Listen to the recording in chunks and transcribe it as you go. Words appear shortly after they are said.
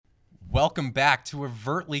Welcome back to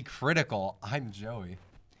Overtly Critical. I'm Joey.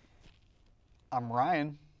 I'm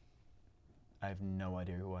Ryan. I have no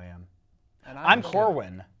idea who I am. And I'm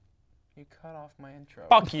Corwin. You cut off my intro.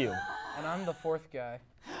 Fuck you. And I'm the fourth guy.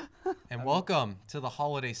 And welcome to the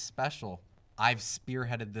holiday special. I've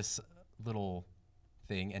spearheaded this little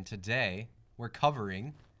thing, and today we're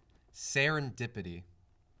covering Serendipity.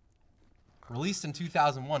 Released in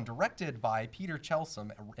 2001, directed by Peter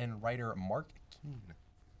Chelsom and writer Mark Keane.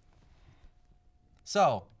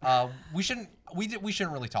 So, we shouldn't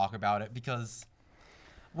really talk about it because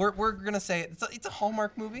we're gonna say it's a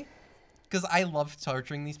Hallmark movie because I love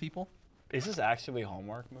torturing these people. Is this actually a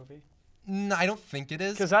Hallmark movie? No, I don't think it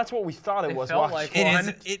is. Because that's what we thought it was. felt like It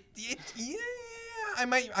one. is. Yeah. I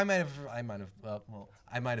might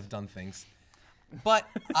have done things, but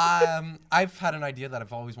I've had an idea that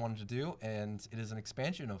I've always wanted to do, and it is an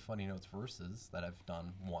expansion of Funny Notes Verses that I've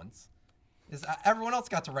done once. Is everyone else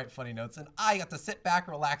got to write funny notes, and I got to sit back,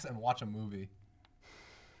 relax, and watch a movie.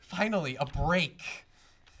 Finally, a break.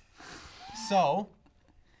 So,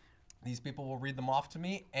 these people will read them off to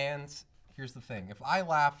me, and here's the thing. If I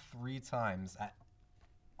laugh 3 times at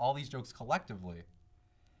all these jokes collectively,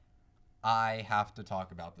 I have to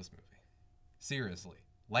talk about this movie. Seriously.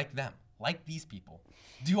 Like them. Like these people.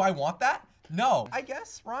 Do I want that? No. I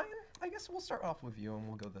guess, Ryan, we'll start off with you, and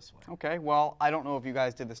we'll go this way. Okay, well, I don't know if you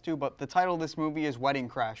guys did this too, but the title of this movie is Wedding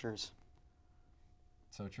Crashers.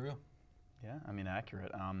 So true. Yeah, I mean,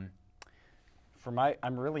 accurate. I'm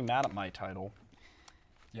really mad at my title.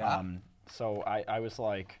 Yeah? So I was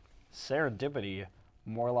like, Serendipity,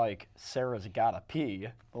 more like Sarah's gotta pee.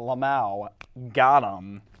 Lamau, got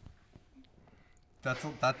him. I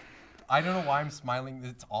don't know why I'm smiling.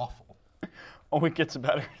 It's awful. Oh, it gets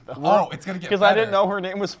better though. Oh, it's gonna get better. Because I didn't know her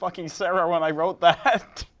name was fucking Sarah when I wrote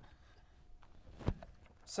that.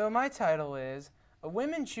 So my title is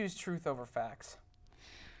Women Choose Truth Over Facts.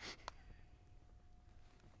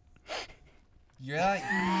 Yeah,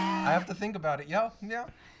 I have to think about it. Yeah.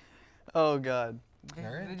 Oh, God. They,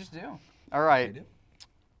 All right. they just do. All right. They do.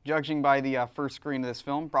 Judging by the first screen of this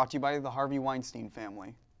film, brought to you by the Harvey Weinstein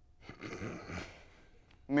family.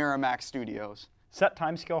 Miramax Studios. Set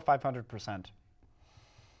timescale 500%.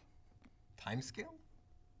 Timescale?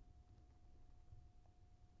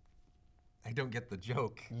 I don't get the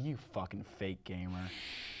joke. You fucking fake gamer.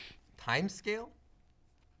 Timescale?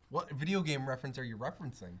 What video game reference are you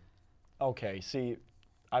referencing? Okay, see,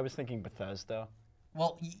 I was thinking Bethesda.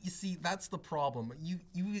 Well, you see, that's the problem. You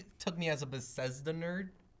took me as a Bethesda nerd.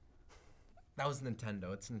 That was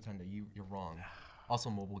Nintendo. It's Nintendo. You're wrong. Also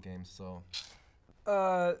mobile games, so.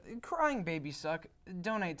 Crying babies suck.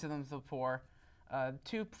 Donate to them to the poor.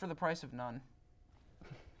 2 for the price of none.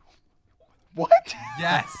 What?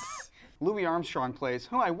 Yes! Louis Armstrong plays,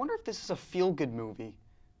 I wonder if this is a feel-good movie.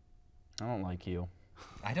 I don't like you.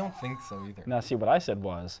 I don't think so either. Now, see, what I said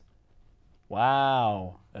was,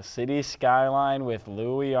 wow, a city skyline with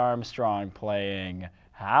Louis Armstrong playing.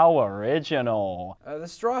 How original. The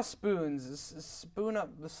straw spoons. Spoon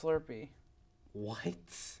up the Slurpee. What?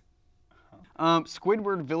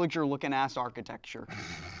 Squidward villager-looking ass architecture.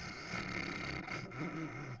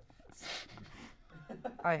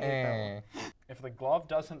 I hate that one. If the glove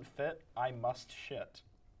doesn't fit, I must shit.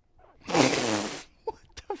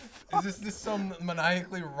 Is this some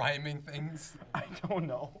maniacally rhyming things? I don't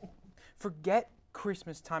know. Forget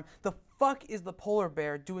Christmas time. The fuck is the polar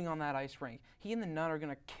bear doing on that ice rink? He and the nun are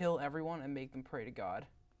gonna kill everyone and make them pray to God.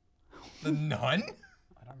 The Nun?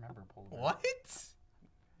 I don't remember Polar Bear. What?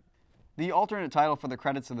 The alternate title for the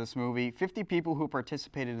credits of this movie, 50 people who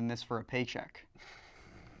participated in this for a paycheck.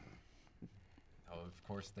 Oh, of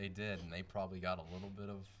course they did, and they probably got a little bit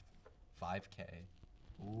of 5K.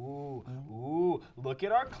 Ooh, look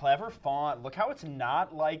at our clever font. Look how it's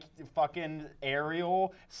not like fucking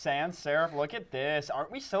Arial sans serif. Look at this.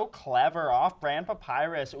 Aren't we so clever? Off-brand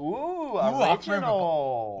papyrus. Ooh,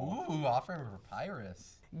 original. Off-brand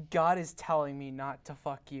papyrus. God is telling me not to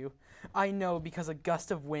fuck you. I know because a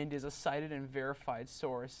gust of wind is a cited and verified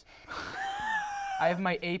source. I have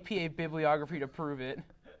my APA bibliography to prove it.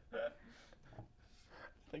 I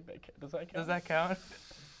think that does that count? Does that count?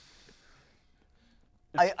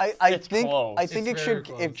 I think close. I think It's it very should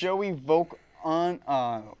close. if Joey vocal on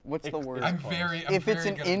what's the word? If it's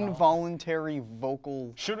an involuntary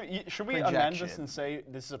vocal. Should we amend this projection. and say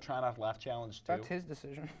this is a try not to laugh challenge too? That's his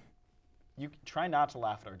decision. You try not to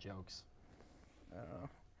laugh at our jokes. I don't know.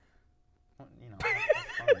 Well, you know, have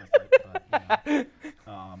fun with it, but, you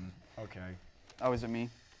know. Okay. Oh, is it me?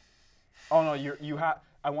 Oh no, you have.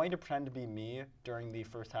 I want you to pretend to be me during the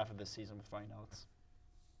first half of this season with Funny Notes.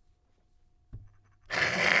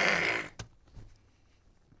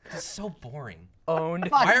 This is so boring. Owned.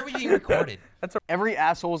 Why are we being recorded? Every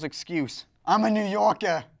asshole's excuse. I'm a New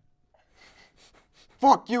Yorker.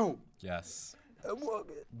 Fuck you. Yes.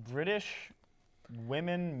 British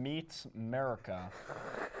women meets America.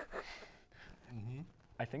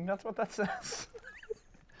 I think that's what that says.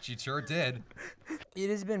 She sure did. It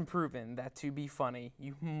has been proven that to be funny,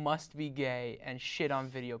 you must be gay and shit on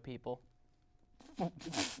video people.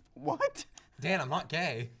 What? Dan, I'm not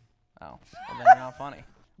gay. Oh, well then you're not funny.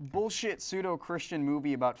 Bullshit pseudo-Christian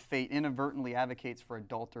movie about fate inadvertently advocates for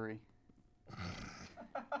adultery.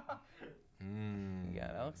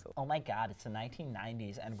 Yeah, that looks. Oh my God, it's the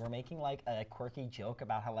 1990s, and we're making like a quirky joke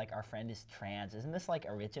about how like our friend is trans. Isn't this like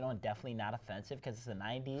original and definitely not offensive because it's the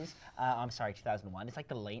 90s? I'm sorry, 2001. It's like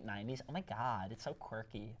the late 90s. Oh my God, it's so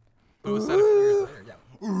quirky. But it was said a few years later.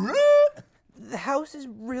 Yeah. The house is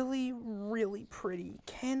really, really pretty.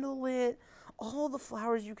 Candlelit, all the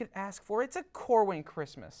flowers you could ask for. It's a Corwin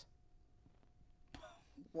Christmas.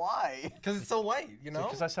 Why? Because it's so light, you know?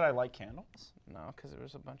 Because I said I like candles. No, because there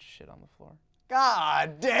was a bunch of shit on the floor.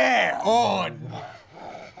 God damn! Oh,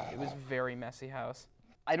 It was very messy house.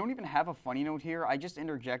 I don't even have a funny note here. I just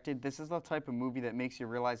interjected. This is the type of movie that makes you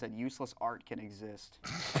realize that useless art can exist.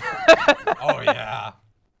 oh yeah.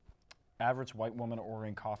 Average white woman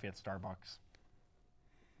ordering coffee at Starbucks.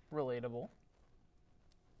 Relatable.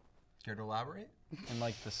 Care to elaborate? And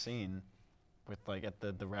like the scene with like at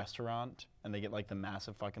the restaurant, and they get like the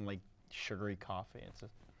massive fucking like sugary coffee. It's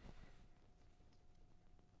just...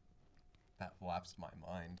 That lapsed my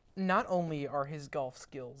mind. Not only are his golf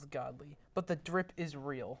skills godly, but the drip is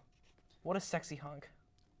real. What a sexy hunk.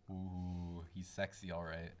 Ooh, he's sexy, all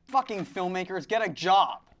right. Fucking filmmakers, get a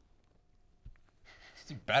job! Let's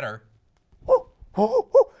do better. Oh,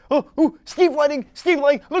 Steve lighting,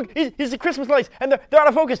 look, here's the Christmas lights, and they're out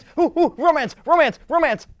of focus. Romance.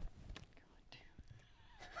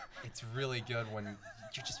 It's really good when you're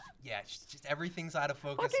just, it's just everything's out of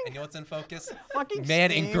focus, and you know what's in focus? Fucking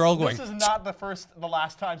Man and girl going. This is not the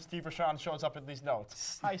last time Steve Rashawn shows up in these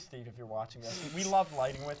notes. Hi, Steve, if you're watching this. We love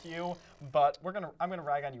lighting with you, but I'm gonna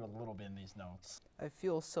rag on you a little bit in these notes. I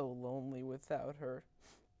feel so lonely without her.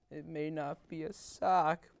 It may not be a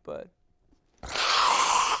sock, but...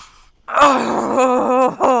 What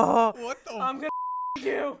the? I'm gonna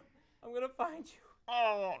you. I'm gonna find you.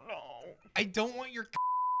 Oh, no. I don't want your.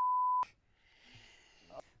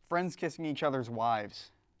 Friends kissing each other's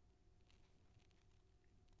wives.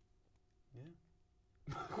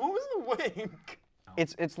 What was the wink?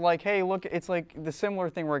 It's like, hey, look, it's like the similar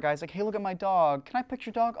thing where a guy's like, hey, look at my dog. Can I picture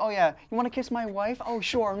your dog? Oh, yeah. You want to kiss my wife? Oh,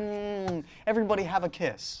 sure. Everybody have a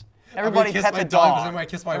kiss. Everybody kiss pet my the dog, dog. but then when I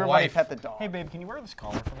kiss my Everybody wife. pet the dog. Hey, babe, can you wear this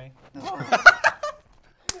collar for me?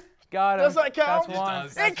 Got him. Does that count? That's one.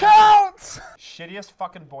 does. It counts! Shittiest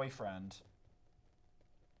fucking boyfriend.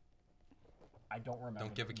 I don't remember.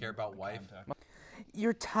 Don't give a care about wife.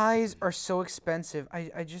 Your ties are so expensive.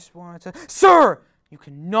 I just wanted to... Sir! You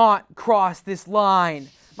cannot cross this line.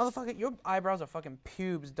 Motherfucker, your eyebrows are fucking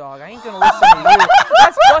pubes, dog. I ain't gonna listen to you.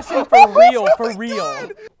 That's busting for real.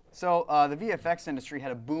 So the VFX industry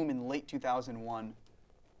had a boom in late 2001.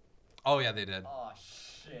 Oh yeah, they did. Oh,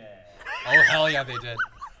 shit. Oh hell yeah, they did.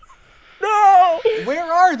 No! Where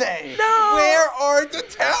are they? No! Where are the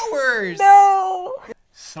towers? No!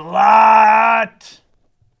 Slut!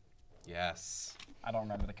 Yes. I don't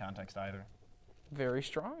remember the context either. Very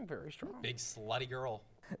strong, very strong. Big slutty girl.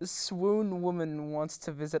 Swoon woman wants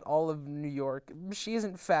to visit all of New York. She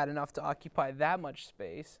isn't fat enough to occupy that much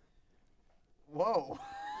space. Whoa.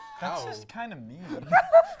 That's How? just kind of mean. It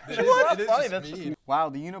That's is funny, just that's just mean. Wow,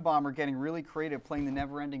 the Unabomber getting really creative playing the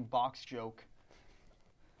never-ending box joke.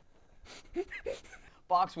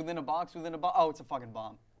 Box within a box within a box. Oh, it's a fucking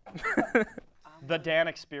bomb. The Dan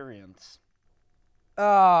experience.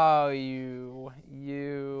 Oh, you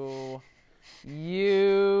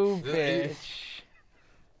bitch.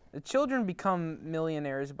 The children become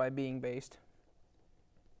millionaires by being based.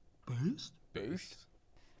 Based?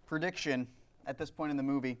 Prediction at this point in the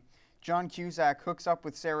movie. John Cusack hooks up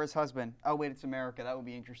with Sarah's husband. Oh, wait, it's America. That would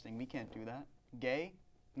be interesting. We can't do that. Gay?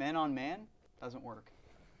 Man on man? Doesn't work.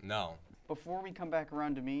 No. Before we come back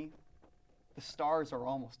around to me, the stars are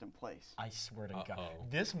almost in place. I swear to God. Uh-oh.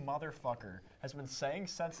 This motherfucker has been saying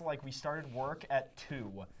since like we started work at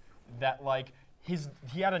 2 that like he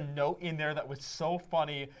had a note in there that was so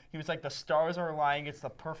funny. He was like, the stars are aligning. It's the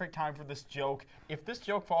perfect time for this joke. If this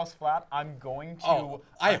joke falls flat, I'm going to... Oh,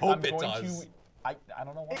 I hope I'm it going does. To, I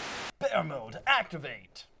don't know what... Bear mode,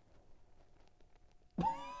 activate.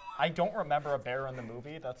 I don't remember a bear in the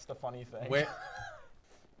movie. That's the funny thing. Wait.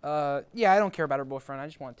 Yeah, I don't care about her boyfriend. I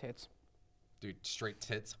just want tits. Dude, straight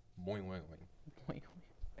tits. Boing, boing, boing.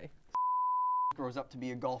 grows up to be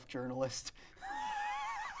a golf journalist.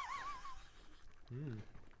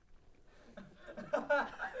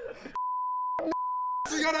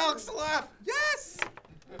 So you got Alex to laugh. Yes.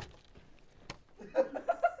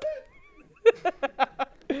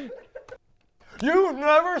 You've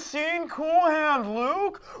never seen Cool Hand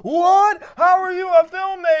Luke? What? How are you a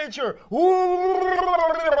film major?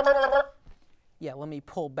 Yeah, let me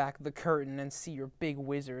pull back the curtain and see your big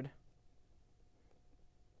wizard.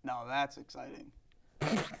 Now that's exciting.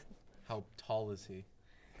 How tall is he?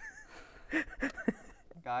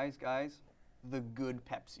 Guys, the good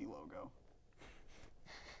Pepsi logo.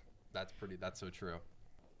 That's so true.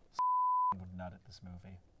 Would nut at this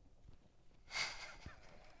movie.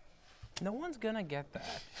 No one's gonna get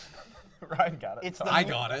that. Ryan got it. It's so- the I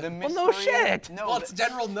got it. The Well, no mystery- shit. No, Well, it's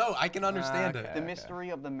general no. I can understand Okay. it. the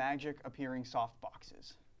mystery of the magic appearing soft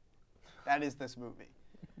boxes. That is this movie.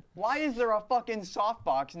 Why is there a fucking soft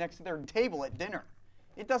box next to their table at dinner?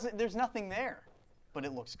 It doesn't. There's nothing there, but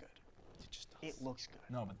it looks good. It looks good.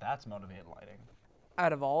 No, but that's motivated lighting.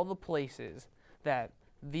 Out of all the places that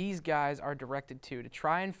these guys are directed to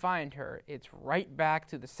try and find her, it's right back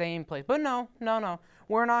to the same place. But no.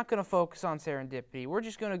 We're not going to focus on Serendipity. We're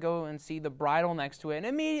just going to go and see the bridal next to it and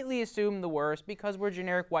immediately assume the worst because we're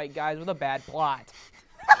generic white guys with a bad plot.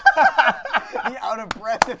 The out of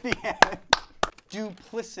breath at the end.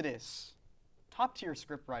 Duplicitous. Top tier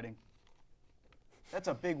script writing. That's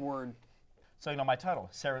a big word. So you know my title,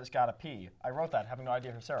 Sarah's Gotta Pee. I wrote that having no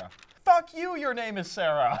idea who's Sarah. Fuck you, your name is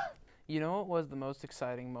Sarah. You know what was the most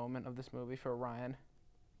exciting moment of this movie for Ryan?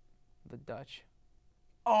 The Dutch.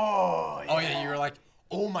 Oh, Oh yeah, you were like,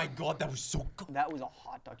 oh my god, that was so good. That was a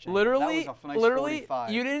hot Dutch ending. Literally, That was a nice literally,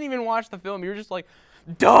 45. you didn't even watch the film. You were just like,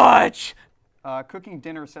 Dutch! Cooking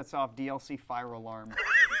dinner sets off DLC fire alarm.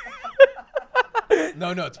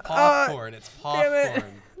 No, it's popcorn. It's damn it.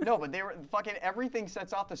 popcorn. No, but they were fucking everything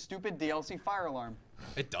sets off the stupid DLC fire alarm.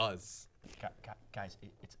 It does. Guys,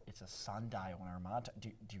 it's a sundial in our montage. Do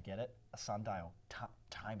you get it? A sundial.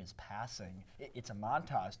 Time is passing. It's a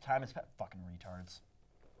montage. Time is fucking retards.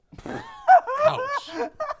 Ouch.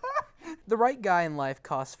 The right guy in life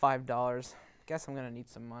costs $5. Guess I'm gonna need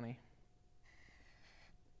some money.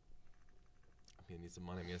 I'm gonna need some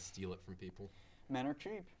money. I'm gonna steal it from people. Men are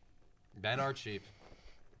cheap. Men are cheap.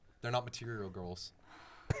 They're not material girls.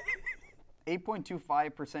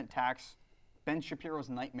 8.25% tax. Ben Shapiro's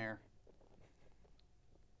nightmare.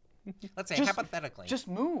 Let's say Just- hypothetically. Just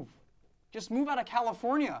move. Just move out of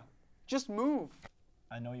California. Just move.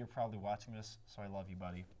 I know you're probably watching this, so I love you,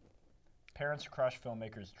 buddy. Parents crush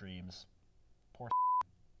filmmakers' dreams. Poor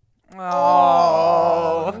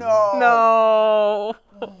Oh, no.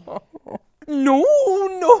 No,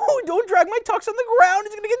 don't drag my tux on the ground.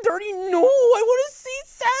 It's gonna get dirty. No, I want to see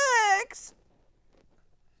sex.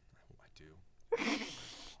 I do.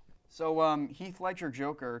 So, Heath Ledger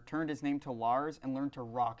Joker turned his name to Lars and learned to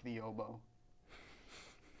rock the oboe.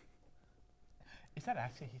 Is that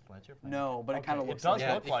actually Heath Ledger? No, but it kind of It looks does like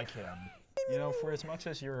Yeah, look it- like him. You know, for as much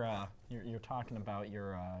as you're talking about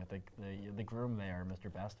your the groom there,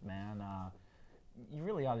 Mr. Best Man, you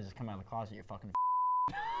really ought to just come out of the closet. You fucking.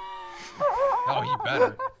 Oh, you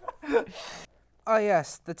better. Oh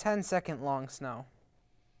yes, the 10-second long snow.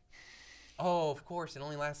 Oh, of course. It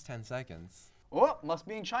only lasts 10 seconds. Oh, must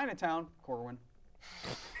be in Chinatown, Corwin.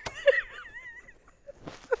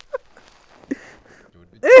 It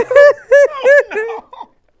would be-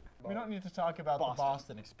 We don't need to talk about the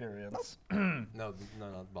Boston experience. no,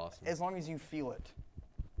 Boston. As long as you feel it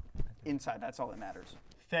inside, that's all that matters.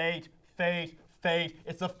 Fate.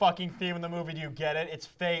 It's the fucking theme of the movie. Do you get it? It's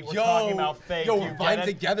fate. We're Yo, talking about fate. yo, Do we're you bind get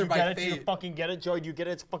it? together you by get it? Do you fate. fucking get it, Joey? Do you get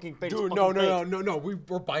it? It's fucking fate. Dude, it's no. fucking fate.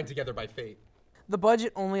 We're bind together by fate. The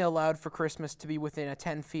budget only allowed for Christmas to be within a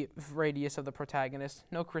 10 feet radius of the protagonist.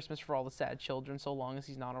 No Christmas for all the sad children, so long as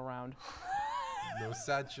he's not around. No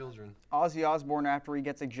sad children. Ozzy Osbourne after he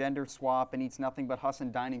gets a gender swap and eats nothing but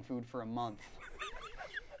Hussin dining food for a month.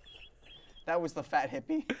 That was the fat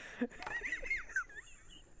hippie.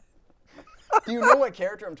 Do you know what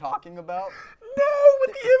character I'm talking about? No,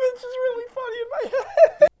 but the image is really funny in my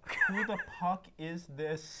head. Who the fuck is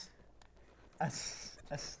this?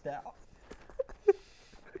 Estelle.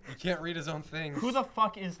 You can't read his own things. Who the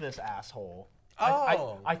fuck is this asshole?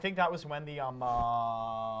 Oh. I think that was when the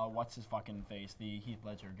what's his fucking face? The Heath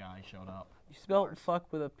Ledger guy showed up. You spelled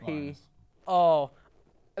fuck with a P. Lars. Oh,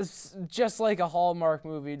 it's just like a Hallmark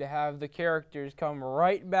movie to have the characters come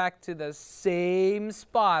right back to the same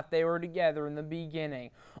spot they were together in the beginning.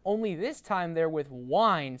 Only this time they're with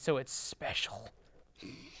wine, so it's special.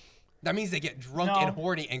 That means they get drunk No. and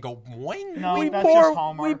horny and go boing. No, We that's just pour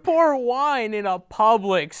Hallmark. wine in a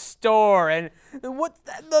public store, and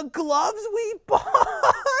the gloves we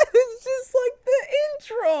bought? It's just like the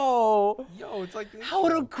intro. Yo, it's like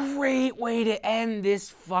What a great way to end this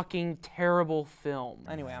fucking terrible film.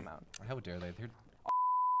 Anyway, I'm out. How dare they? They're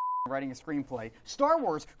Writing a screenplay. Star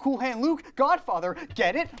Wars, Cool Hand Luke, Godfather,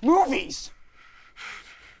 get it? Movies!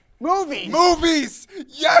 Movies! movies.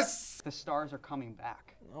 Yes. The stars are coming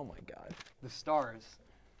back. Oh my god. The stars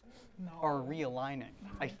are realigning.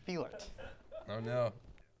 I feel it. Oh no.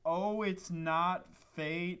 Oh, it's not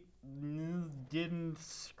fate. Didn't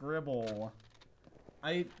scribble.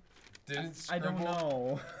 I Didn't don't scribble?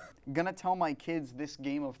 know. Gonna tell my kids this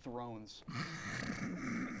Game of Thrones.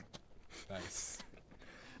 Nice.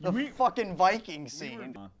 The fucking Viking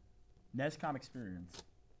scene. Nescom experience.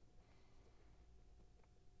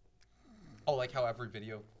 Oh, like how every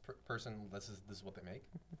video person, this is what they make?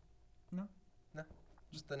 No. No.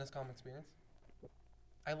 Just the NISCOM experience?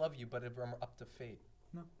 I love you, but I'm up to fate.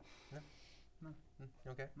 No. No? No.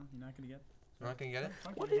 Okay. No, you're not gonna get it. You're not gonna get it?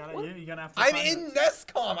 Fuck it, you're gonna have to I'm find in it.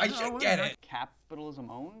 NESCOM! I No, should we're get not. it! Capitalism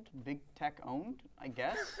owned, big tech owned, I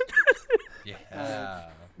guess. Yeah.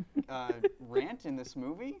 Rant in this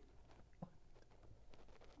movie?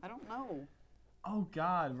 I don't know. Oh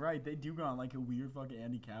god, right, they do go on like a weird fucking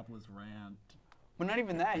anti-capitalist rant. But not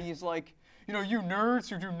even that. He's like, you know, you nerds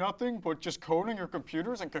who do nothing but just coding your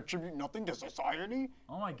computers and contribute nothing to society.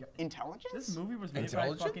 Oh my god. Intelligence? This movie was made by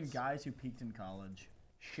Intelligence? fucking guys who peaked in college.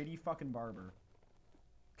 Shitty fucking barber.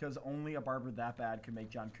 Because only a barber that bad could make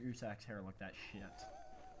John Cusack's hair look that shit.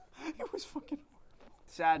 It was fucking horrible.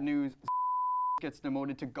 Sad news. Gets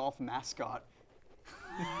demoted to golf mascot.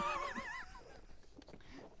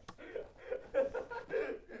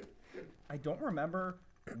 I don't remember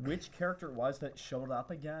which character it was that showed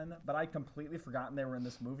up again, but I'd completely forgotten they were in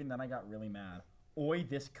this movie, and then I got really mad. Oi,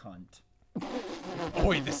 this cunt.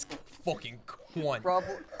 Boy, this fucking cunt.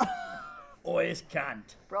 Probably, Oi, this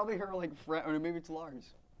cunt. probably her like friend, or maybe it's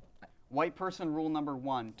Lars. White person rule number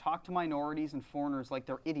 1: talk to minorities and foreigners like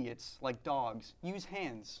they're idiots, like dogs. Use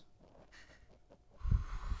hands.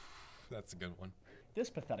 That's a good one. This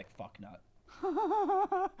pathetic fucknut.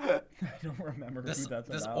 I don't remember This, who that's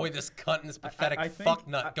this about. boy, this cunt, and this pathetic I think-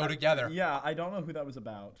 fucknut go together. Yeah, I don't know who that was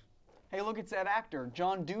about. Hey, look, it's that actor,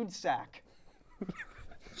 John Dudesack.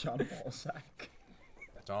 John Ballsack.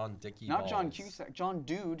 John Dickey Not John Balls. Cusack, John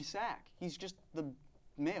Dudesack. He's just the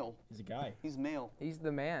male. He's a guy. He's male. He's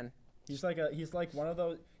the man. He's like one of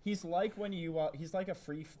those. He's like when you. He's like a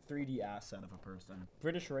free 3D asset of a person.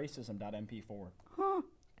 British racism.mp4.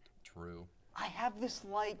 True. I have this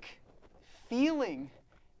like feeling.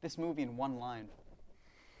 This movie in one line.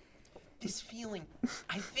 This feeling,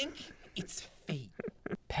 I think it's fate.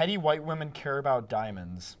 Petty white women care about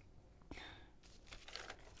diamonds. Of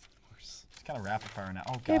course. It's kind of rapid fire now.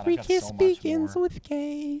 Oh god, I got so much more. with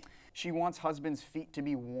K. She wants husband's feet to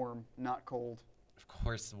be warm, not cold. Of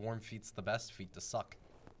course, warm feet's the best feet to suck.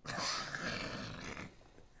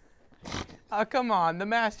 Oh, come on. The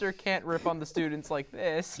master can't rip on the students like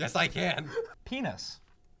this. Yes, I can. Penis.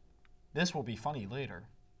 This will be funny later.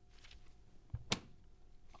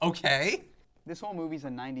 Okay. This whole movie's a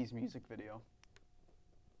 90s music video.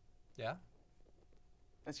 Yeah.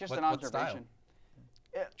 It's just What- an what style? observation.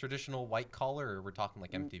 Traditional white collar, or we're talking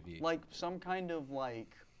like MTV? Like some kind of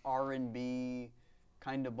like R&B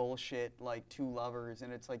kind of bullshit, like two lovers,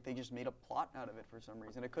 and it's like they just made a plot out of it for some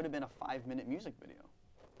reason. It could have been a 5-minute music video.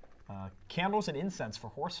 Candles and incense for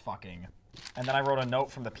horse fucking. And then I wrote a note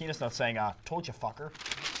from the penis note saying, told you fucker.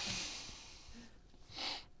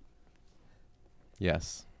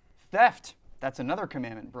 Yes. Theft. That's another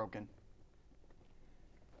commandment broken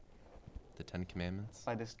The 10 Commandments.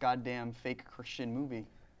 by this goddamn fake Christian movie.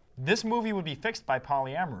 This movie would be fixed by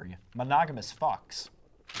polyamory. Monogamous fucks.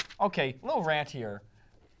 Okay, little rant here.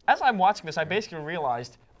 As I'm watching this, I basically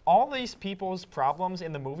realized all these people's problems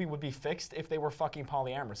in the movie would be fixed if they were fucking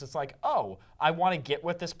polyamorous. It's like, oh, I want to get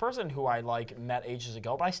with this person who I like met ages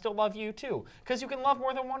ago, but I still love you too. Because you can love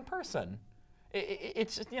more than one person.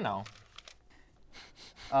 It's, you know.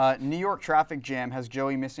 New York traffic jam has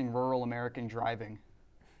Joey missing rural American driving.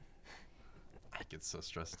 I get so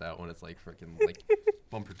stressed out when it's like freaking like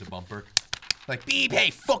bumper to bumper. Like, beep, hey,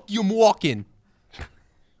 fuck you, I'm walking.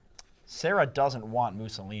 Sarah doesn't want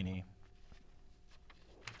Mussolini.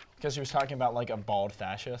 Because she was talking about like a bald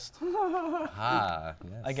fascist. Ah,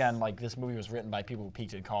 yes. Again, like this movie was written by people who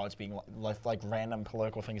peaked in college, being like random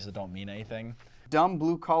political things that don't mean anything. Dumb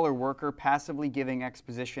blue-collar worker passively giving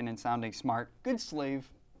exposition and sounding smart. Good slave.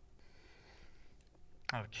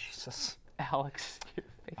 Oh Jesus. Alex, your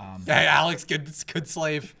face. Hey, Alex, good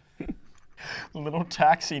slave. Little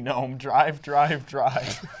taxi gnome, drive, drive,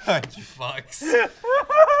 drive. You fucks.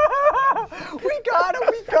 We got him.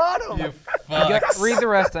 We got him. You fucks. Read the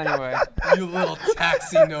rest anyway. You little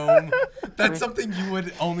taxi gnome. That's something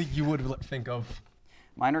only you would think of.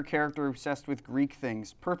 Minor character obsessed with Greek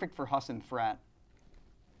things. Perfect for Huss and Frat.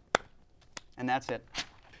 And that's it.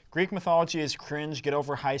 Greek mythology is cringe. Get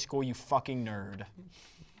over high school, you fucking nerd.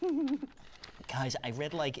 Guys, I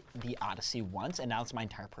read like the Odyssey once, and now it's my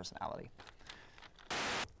entire personality.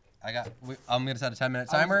 I'm gonna set a 10-minute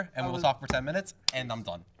timer, and we'll talk for 10 minutes, and I'm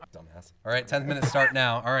done. Dumbass. All right, 10 minutes start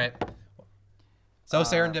now. All right. So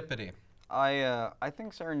Serendipity. I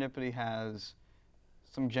think Serendipity has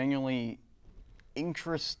some genuinely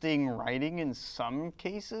interesting writing in some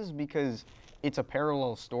cases because it's a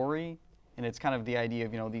parallel story, and it's kind of the idea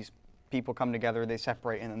of, you know, these people come together, they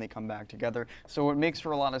separate, and then they come back together. So it makes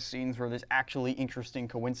for a lot of scenes where there's actually interesting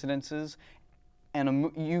coincidences,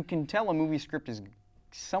 and you can tell a movie script is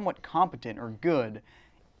somewhat competent or good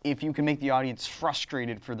if you can make the audience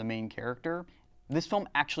frustrated for the main character. This film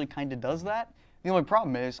actually kind of does that. The only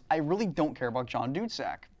problem is I really don't care about John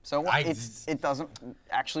Dudesack, so it doesn't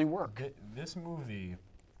actually work. This movie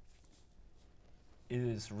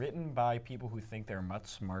is written by people who think they're much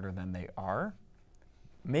smarter than they are.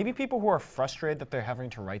 Maybe people who are frustrated that they're having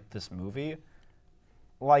to write this movie.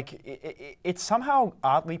 Like, it's somehow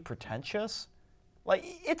oddly pretentious. Like,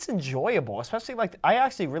 it's enjoyable, especially, like, I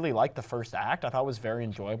actually really liked the first act. I thought it was very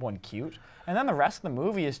enjoyable and cute. And then the rest of the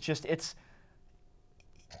movie is just, it's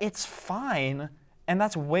fine, and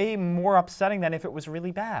that's way more upsetting than if it was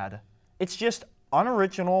really bad. It's just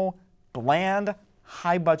unoriginal, bland,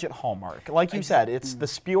 high-budget Hallmark. Like you said, it's the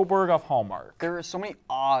Spielberg of Hallmark. There are so many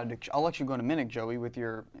odd, I'll let you go in a minute, Joey, with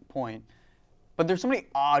your point, but there's so many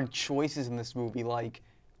odd choices in this movie, like,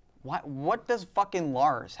 what does fucking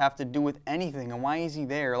Lars have to do with anything, and why is he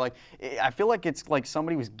there? Like, I feel like it's like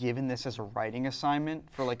somebody was given this as a writing assignment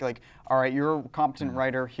for like, all right, you're a competent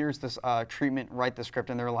writer, here's this treatment, write the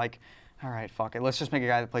script, and they're like, all right, fuck it, let's just make a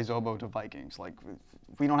guy that plays oboe to Vikings. Like,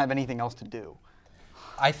 we don't have anything else to do.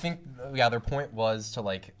 I think, yeah, their point was to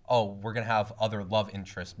like, oh, we're gonna have other love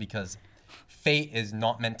interests because fate is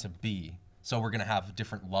not meant to be. So we're gonna have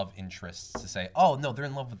different love interests to say, oh no, they're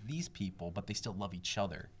in love with these people, but they still love each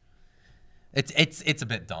other. It's a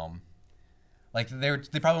bit dumb. Like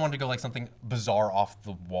they probably wanted to go like something bizarre off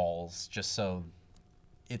the walls, just so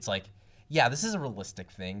it's like, yeah, this is a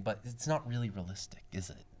realistic thing, but it's not really realistic, is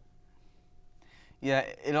it? Yeah,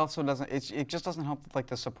 it also doesn't. It just doesn't help that like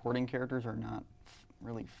the supporting characters are not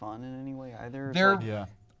really fun in any way either.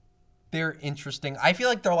 They're interesting. I feel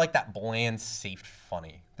like they're like that bland, safe,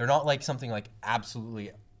 funny. They're not like something like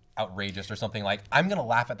absolutely outrageous or something like I'm gonna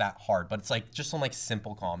laugh at that hard, but it's like just some like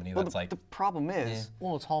simple comedy that's like. The problem is,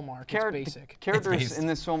 Well, it's Hallmark. It's basic. Characters in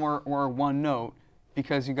this film are one note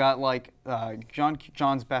because you got like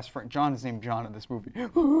John's best friend. John is named John in this movie.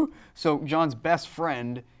 So John's best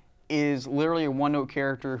friend is literally a one-note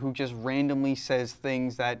character who just randomly says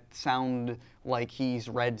things that sound like he's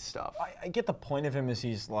read stuff. I get the point of him is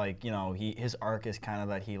he's like, you know, his arc is kind of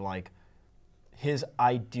that he like, his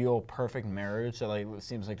ideal perfect marriage, so like it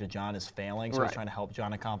seems like the John is failing, so he's trying to help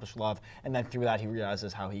John accomplish love, and then through that he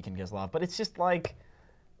realizes how he can get love. But it's just like,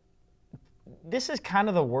 this is kind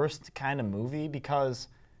of the worst kind of movie because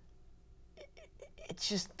it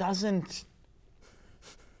just doesn't.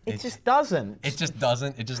 It just doesn't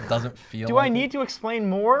feel. Do like I need to explain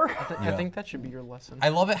more? I think that should be your lesson. I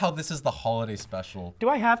love it how this is the holiday special. Do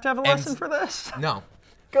I have to have a lesson for this? No.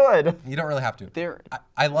 Good. You don't really have to.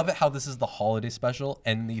 I love it how this is the holiday special,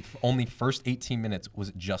 and the only first 18 minutes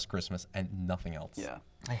was just Christmas and nothing else. Yeah.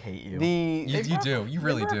 I hate you. You do. You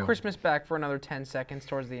really do. Christmas back for another 10 seconds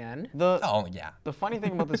towards the end. Oh, yeah. The funny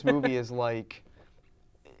thing about this movie is like,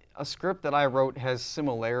 a script that I wrote has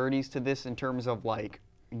similarities to this in terms of like,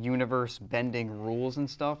 universe bending rules and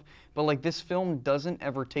stuff, but like this film doesn't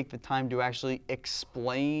ever take the time to actually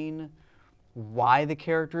explain why the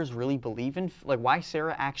characters really believe in, like why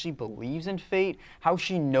Sarah actually believes in fate, how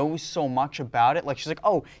she knows so much about it. Like she's like,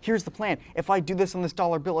 oh, here's the plan. If I do this on this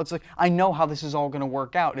dollar bill, it's like, I know how this is all gonna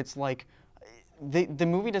work out. It's like, the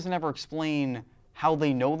movie doesn't ever explain how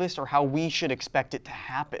they know this or how we should expect it to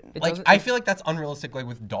happen. Like, I feel like that's unrealistic, like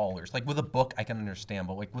with dollars. Like with a book, I can understand,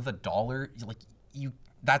 but like with a dollar, like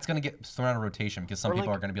that's gonna get thrown out of rotation because some people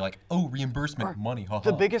are gonna be like, oh, reimbursement, money, haha.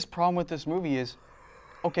 The biggest problem with this movie is,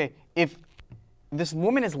 okay, if this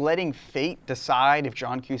woman is letting fate decide if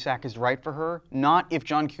John Cusack is right for her, not if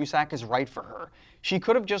John Cusack is right for her. She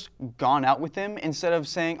could have just gone out with him instead of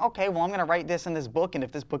saying, okay, well, I'm going to write this in this book, and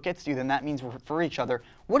if this book gets to you, then that means we're for each other.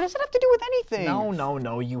 What does it have to do with anything?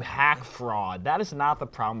 No, you hack fraud. That is not the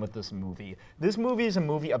problem with this movie. This movie is a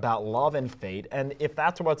movie about love and fate, and if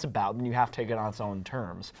that's what it's about, then you have to take it on its own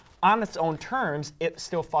terms. On its own terms, it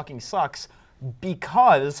still fucking sucks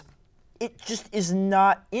because it just is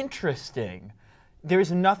not interesting.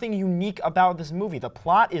 There's nothing unique about this movie. The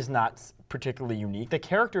plot is not particularly unique. The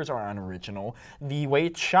characters are unoriginal. The way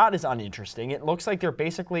it's shot is uninteresting. It looks like they're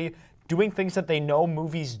basically doing things that they know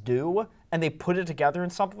movies do, and they put it together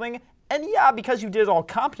in something. And yeah, because you did it all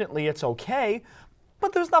competently, it's okay.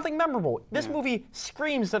 But there's nothing memorable. This movie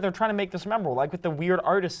screams that they're trying to make this memorable, like with the weird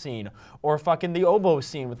artist scene, or fucking the oboe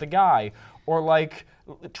scene with the guy, or like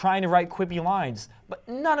trying to write quippy lines. But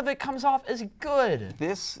none of it comes off as good.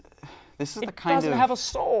 This is the It kind doesn't of have a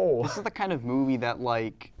soul. This is the kind of movie that,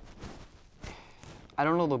 like, I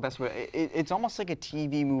don't know the best way. It's almost like a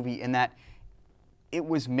TV movie in that it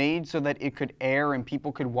was made so that it could air and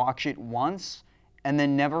people could watch it once and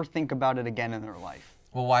then never think about it again in their life.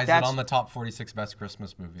 Well, why is it That's- on the top 46 best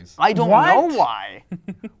Christmas movies? I don't What? know why,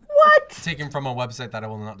 What? Taken from a website that I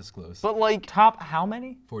will not disclose. but like Top how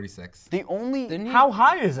many? 46. the only Didn't he? How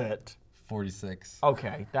high is it? 46.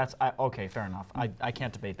 Okay, okay, fair enough. I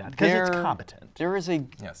can't debate that because it's competent.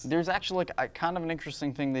 There's actually like a kind of an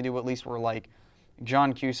interesting thing they do, at least where like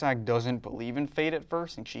John Cusack doesn't believe in fate at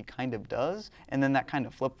first and she kind of does, and then that kind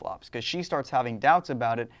of flip-flops because she starts having doubts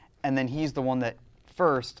about it and then he's the one that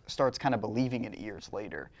first starts kind of believing it years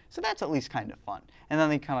later. So that's at least kind of fun. And then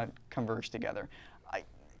they kind of converge together.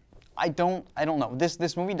 I don't know.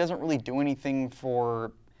 This movie doesn't really do anything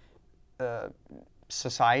for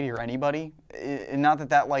society or anybody. Not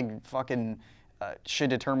that like fucking should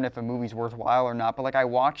determine if a movie's worthwhile or not. But like I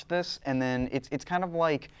watched this and then it's kind of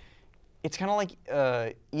like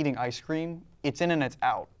eating ice cream. It's in and it's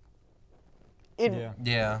out.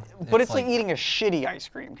 Yeah. But it's like eating a shitty ice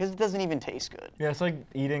cream because it doesn't even taste good. Yeah, it's like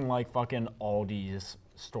eating like fucking Aldi's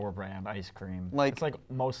store brand ice cream. Like- it's like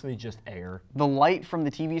mostly just air. The light from the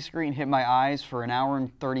TV screen hit my eyes for an hour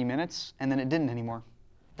and 30 minutes, and then it didn't anymore.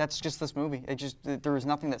 That's just this movie. There was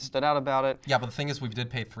nothing that stood out about it. Yeah, but the thing is, we did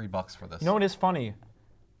pay $3 for this. You know what is funny?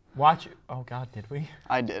 Watch. Oh God, did we?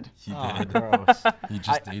 I did. He Oh, did. gross.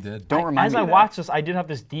 He did. Don't remind As me I of that. watched this, I did have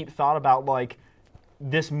this deep thought about like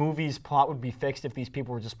this movie's plot would be fixed if these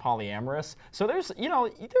people were just polyamorous. So there's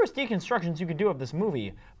deconstructions you could do of this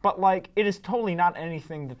movie, but like it is totally not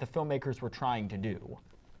anything that the filmmakers were trying to do.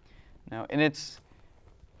 No, and it's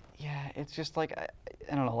just like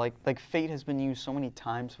I don't know, like fate has been used so many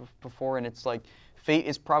times before, and it's like fate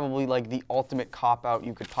is probably like the ultimate cop out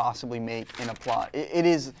you could possibly make in a plot. It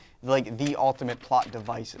is like the ultimate plot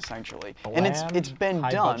device essentially, and it's been high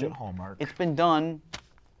done. budget Hallmark. It's been done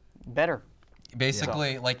better.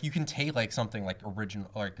 Basically, like you can take like something like original,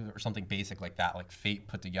 like or something basic like that, like Fate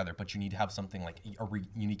put together, but you need to have something like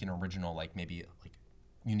unique and original, like maybe like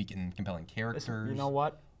unique and compelling characters. You know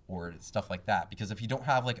what? Or stuff like that. Because if you don't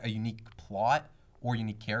have like a unique plot or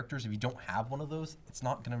unique characters, if you don't have one of those, it's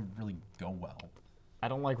not gonna really go well. I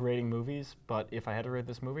don't like rating movies, but if I had to rate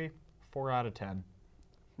this movie, 4 out of 10.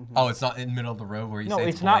 Oh, it's not in the middle of the road where you No, say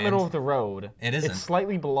it's not bland? middle of the road. It isn't. It's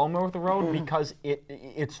slightly below middle of the road because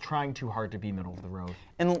it's trying too hard to be middle of the road.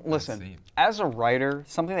 And listen, see. as a writer,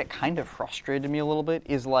 something that kind of frustrated me a little bit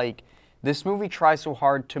is like this movie tries so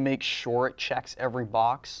hard to make sure it checks every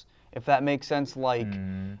box. If that makes sense, like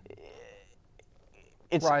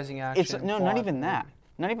it's Rising It's action, no, plot, not even that.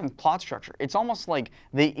 Not even plot structure. It's almost like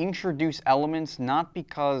they introduce elements not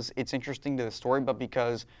because it's interesting to the story, but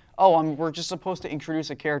because we're just supposed to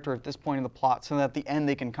introduce a character at this point in the plot, so that at the end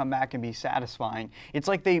they can come back and be satisfying. It's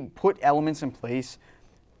like they put elements in place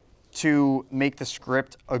to make the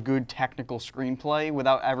script a good technical screenplay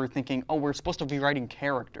without ever thinking, we're supposed to be writing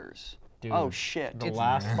characters. Dude, Oh shit. The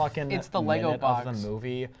last fucking it's the Lego minute box. of the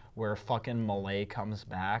movie where fucking Malay comes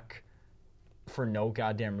back for no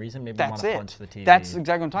goddamn reason made me want That's to it. punch the TV. That's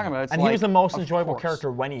exactly what I'm talking about. It's And like, he was the most of enjoyable course.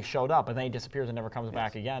 character when he showed up, and then he disappears and never comes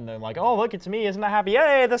back again. They're like, oh, look, it's me. Isn't that happy?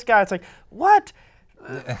 Yay, this guy. It's like, what?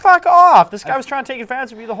 Fuck off. This guy was trying to take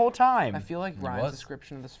advantage of you the whole time. I feel like Ryan's was.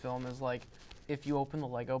 description of this film is like, if you open the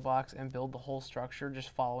Lego box and build the whole structure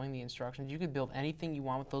just following the instructions, you could build anything you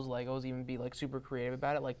want with those Legos, even be like super creative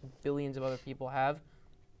about it, like billions of other people have.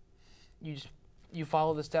 You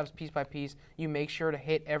follow the steps piece by piece. You make sure to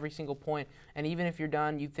hit every single point, and even if you're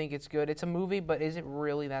done, you think it's good. It's a movie, but is it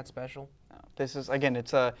really that special? This is again,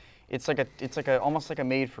 it's like almost like a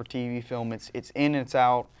made-for-TV film. It's in, it's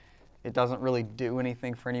out. It doesn't really do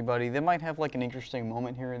anything for anybody. They might have like an interesting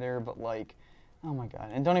moment here or there, but like, oh my god!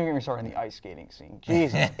 And don't even get me started on the ice skating scene.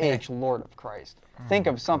 Jesus H, Lord of Christ! Think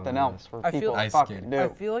of something else for I feel- people to Ice fucking skating. do. I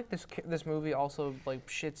feel like this movie also like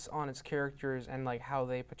shits on its characters and like how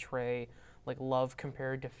they portray like love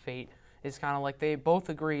compared to fate. It's kind of like they both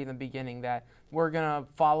agree in the beginning that we're gonna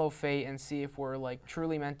follow fate and see if we're like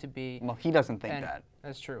truly meant to be. Well, he doesn't think And that.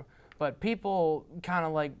 that's true. But people kind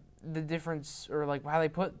of like the difference, or like how they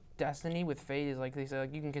put destiny with fate is like they say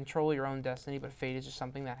like you can control your own destiny, but fate is just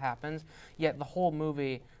something that happens. Yet the whole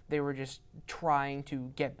movie they were just trying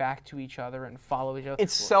to get back to each other and follow each other.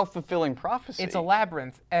 It's self-fulfilling prophecy. It's a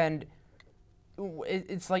labyrinth, and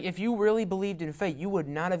it's like if you really believed in fate, you would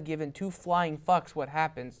not have given two flying fucks what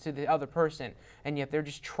happens to the other person, and yet they're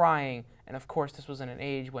just trying. And of course, this was in an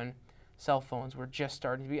age when cell phones were just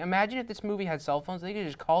starting to be. Imagine if this movie had cell phones; they could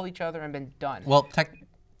just call each other and been done. Well,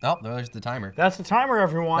 oh, there's the timer. That's the timer,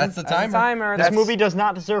 everyone. That's the That's the timer. timer. This That's- movie does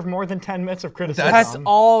not deserve more than 10 minutes of criticism. That's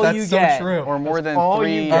all That's you so get. true. or more than all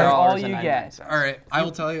you $3. get. All you get. All right, I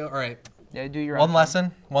will tell you. All right, Yeah, do your one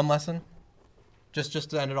outro. lesson. Just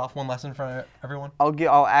to end it off, one lesson for everyone.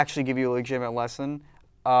 I'll actually give you a legitimate lesson.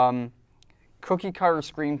 Cookie cutter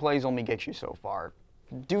screenplays only get you so far.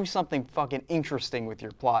 Do something fucking interesting with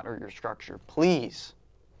your plot or your structure, please.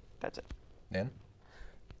 That's it. Dan?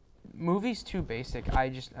 Movies too basic.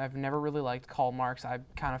 I've never really liked Hallmarks. I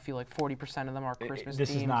kind of feel like 40% of them are Christmas This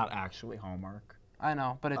is themed. not actually Hallmark. I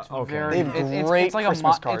know, but it's Okay. very. They have it's great like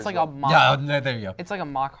Christmas It's cards, like though. a mock. Yeah, there you go. It's like a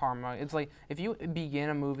mock Hallmark. It's like if you begin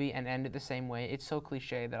a movie and end it the same way, it's so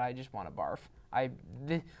cliche that I just want to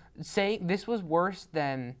barf. Saying this was worse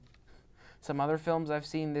than some other films I've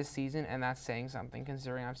seen this season, and that's saying something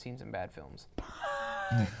considering I've seen some bad films.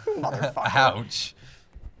 Motherfucker. Ouch.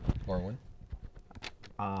 Corwin?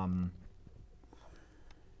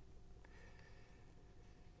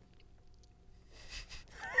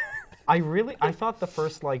 I thought the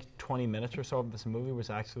first like 20 minutes or so of this movie was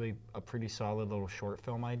actually a pretty solid little short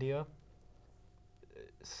film idea.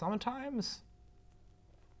 Sometimes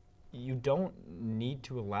you don't need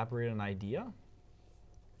to elaborate an idea.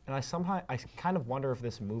 And I kind of wonder if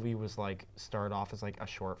this movie was like started off as like a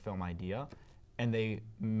short film idea and they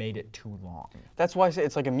made it too long. That's why I say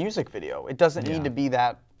it's like a music video. It doesn't Yeah. need to be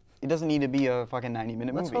that. It doesn't need to be a fucking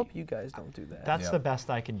 90-minute Let's movie. hope you guys don't do that. That's Yeah. the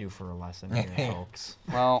best I can do for a lesson here, folks.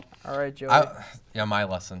 Well, All right, Joey. Yeah, my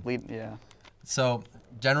lesson. yeah. So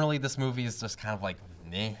generally, this movie is just kind of like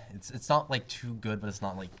meh. It's not like too good, but it's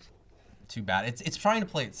not like too bad. It's trying to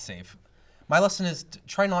play it safe. My lesson is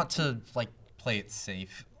try not to like play it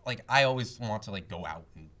safe. Like I always want to like go out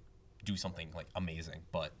and do something like amazing,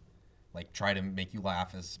 but like try to make you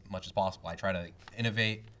laugh as much as possible. I try to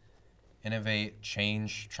innovate,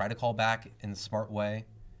 change, try to call back in a smart way.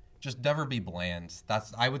 Just never be bland.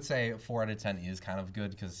 I would say 4 out of 10 is kind of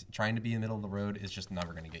good because trying to be in the middle of the road is just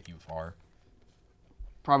never going to get you far.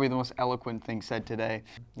 Probably the most eloquent thing said today.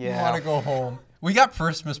 You Yeah. want to go home. We got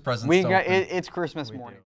Christmas presents. We to got open. it's Christmas morning.